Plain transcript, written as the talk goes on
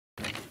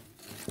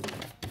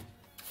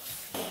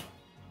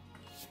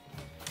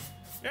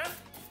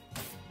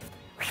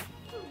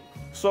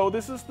So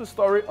this is the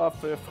story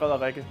of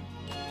Frederikke.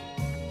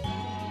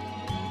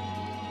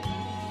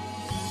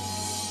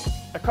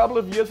 A couple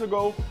of years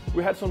ago,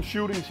 we had some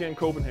shootings here in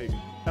Copenhagen,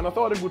 and I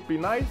thought it would be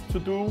nice to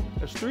do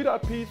a street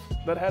art piece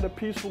that had a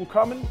peaceful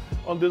comment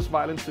on this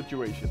violent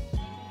situation.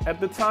 At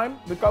the time,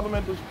 the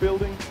government was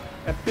building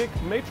a big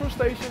metro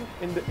station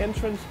in the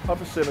entrance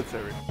of a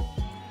cemetery.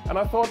 And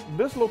I thought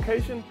this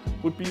location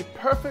would be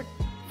perfect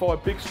for a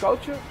big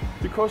sculpture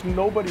because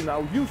nobody now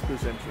used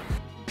this entrance.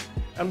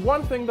 And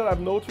one thing that I've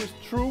noticed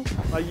through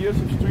my years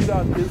of street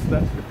art is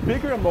that the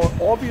bigger and more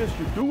obvious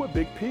you do a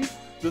big piece,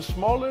 the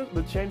smaller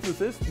the chances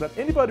is that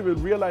anybody will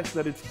realize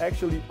that it's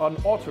actually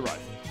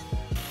unauthorized.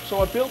 So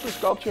I built the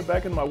sculpture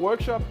back in my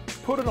workshop,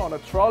 put it on a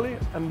trolley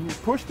and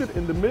pushed it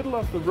in the middle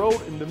of the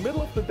road, in the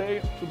middle of the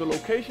day to the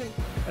location,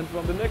 and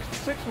for the next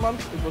 6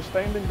 months it was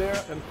standing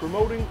there and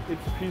promoting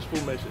its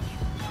peaceful message.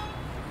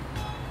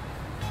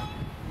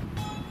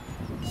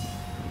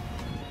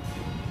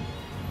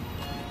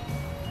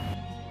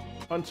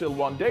 Until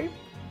one day,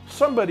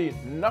 somebody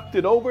knocked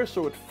it over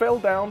so it fell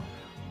down,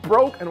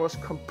 broke and was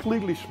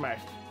completely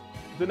smashed.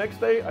 The next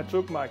day I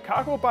took my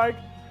cargo bike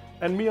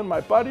and me and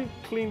my buddy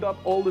cleaned up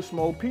all the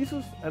small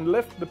pieces and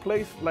left the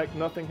place like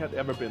nothing had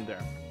ever been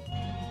there.